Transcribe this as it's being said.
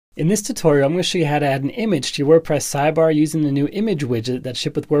In this tutorial, I'm going to show you how to add an image to your WordPress sidebar using the new image widget that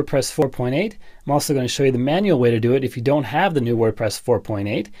shipped with WordPress 4.8. I'm also going to show you the manual way to do it if you don't have the new WordPress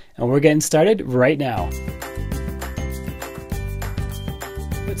 4.8. And we're getting started right now.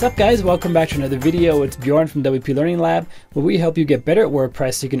 What's up guys, welcome back to another video. It's Bjorn from WPLearningLab, where we help you get better at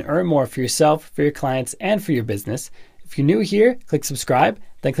WordPress so you can earn more for yourself, for your clients, and for your business. If you're new here, click subscribe,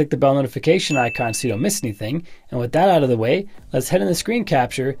 then click the bell notification icon so you don't miss anything. And with that out of the way, let's head in the screen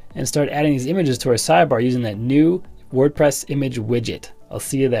capture and start adding these images to our sidebar using that new WordPress image widget. I'll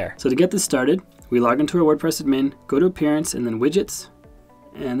see you there. So to get this started, we log into our WordPress admin, go to Appearance and then Widgets.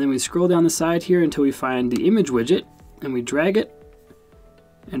 And then we scroll down the side here until we find the image widget and we drag it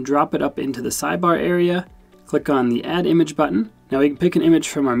and drop it up into the sidebar area. Click on the Add Image button. Now we can pick an image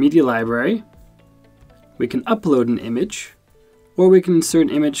from our media library. We can upload an image, or we can insert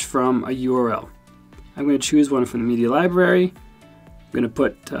an image from a URL. I'm going to choose one from the media library. I'm going to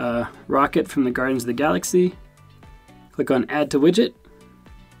put Rocket from the Guardians of the Galaxy. Click on Add to Widget,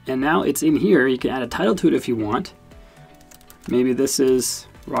 and now it's in here. You can add a title to it if you want. Maybe this is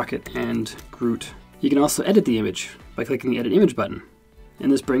Rocket and Groot. You can also edit the image by clicking the Edit Image button.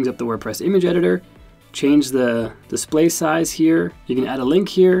 And this brings up the WordPress image editor. Change the display size here. You can add a link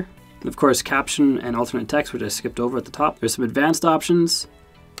here. And of course, caption and alternate text, which I skipped over at the top. There's some advanced options.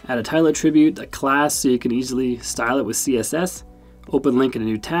 Add a title attribute, a class, so you can easily style it with CSS. Open link in a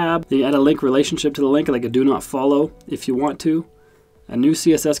new tab. You can add a link relationship to the link, like a do not follow if you want to. A new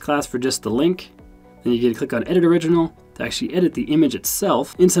CSS class for just the link. Then you can click on Edit Original to actually edit the image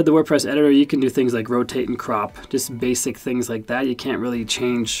itself. Inside the WordPress editor, you can do things like rotate and crop, just basic things like that. You can't really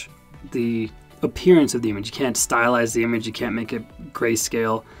change the appearance of the image. You can't stylize the image, you can't make it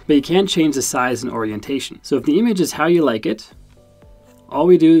grayscale, but you can change the size and orientation. So if the image is how you like it, all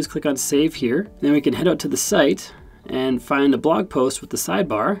we do is click on Save here. Then we can head out to the site and find a blog post with the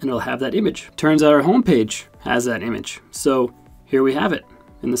sidebar, and it'll have that image. Turns out our homepage has that image. So here we have it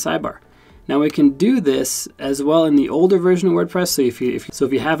in the sidebar. Now we can do this as well in the older version of WordPress. So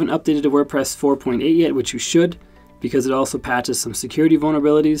if you haven't updated to WordPress 4.8 yet, which you should, because it also patches some security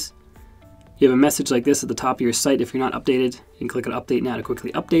vulnerabilities, you have a message like this at the top of your site. If you're not updated, you can click on Update Now to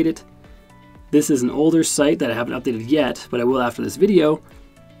quickly update it. This is an older site that I haven't updated yet, but I will after this video.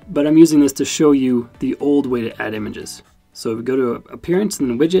 But I'm using this to show you the old way to add images. So we go to Appearance and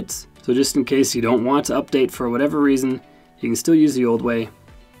then Widgets. So just in case you don't want to update for whatever reason, you can still use the old way.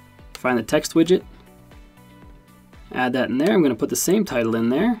 Find the text widget, add that in there. I'm going to put the same title in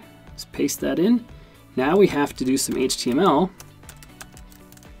there. Just paste that in. Now we have to do some HTML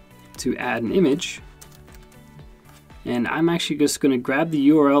to add an image, and I'm actually just going to grab the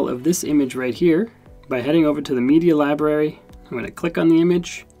URL of this image right here by heading over to the media library. I'm going to click on the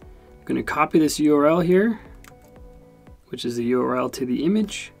image. I'm going to copy this URL here, which is the URL to the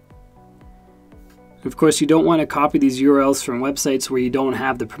image. Of course, you don't want to copy these URLs from websites where you don't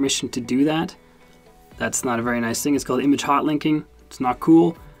have the permission to do that. That's not a very nice thing. It's called image hot linking. It's not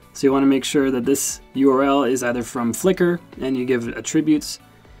cool. So you want to make sure that this URL is either from Flickr and you give attributes,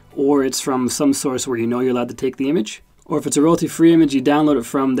 or it's from some source where you know you're allowed to take the image. Or if it's a royalty-free image, you download it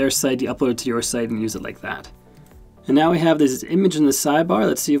from their site, you upload it to your site and use it like that. And now we have this image in the sidebar.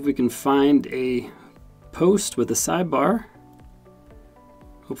 Let's see if we can find a post with a sidebar.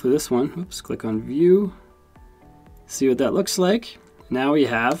 Hopefully this one. Oops, click on View. See what that looks like. Now we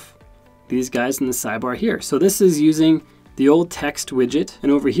have these guys in the sidebar here. So this is using the old text widget,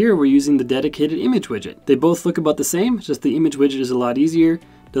 and over here we're using the dedicated image widget. They both look about the same, just the image widget is a lot easier.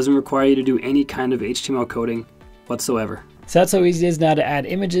 Doesn't require you to do any kind of HTML coding whatsoever. So that's how easy it is now to add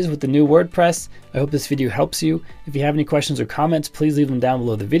images with the new WordPress. I hope this video helps you. If you have any questions or comments, please leave them down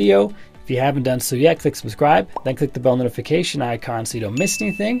below the video. If you haven't done so yet, click subscribe, then click the bell notification icon so you don't miss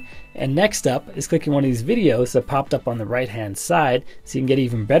anything. And next up is clicking one of these videos that popped up on the right hand side so you can get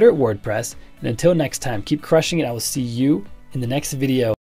even better at WordPress. And until next time, keep crushing it. I will see you in the next video.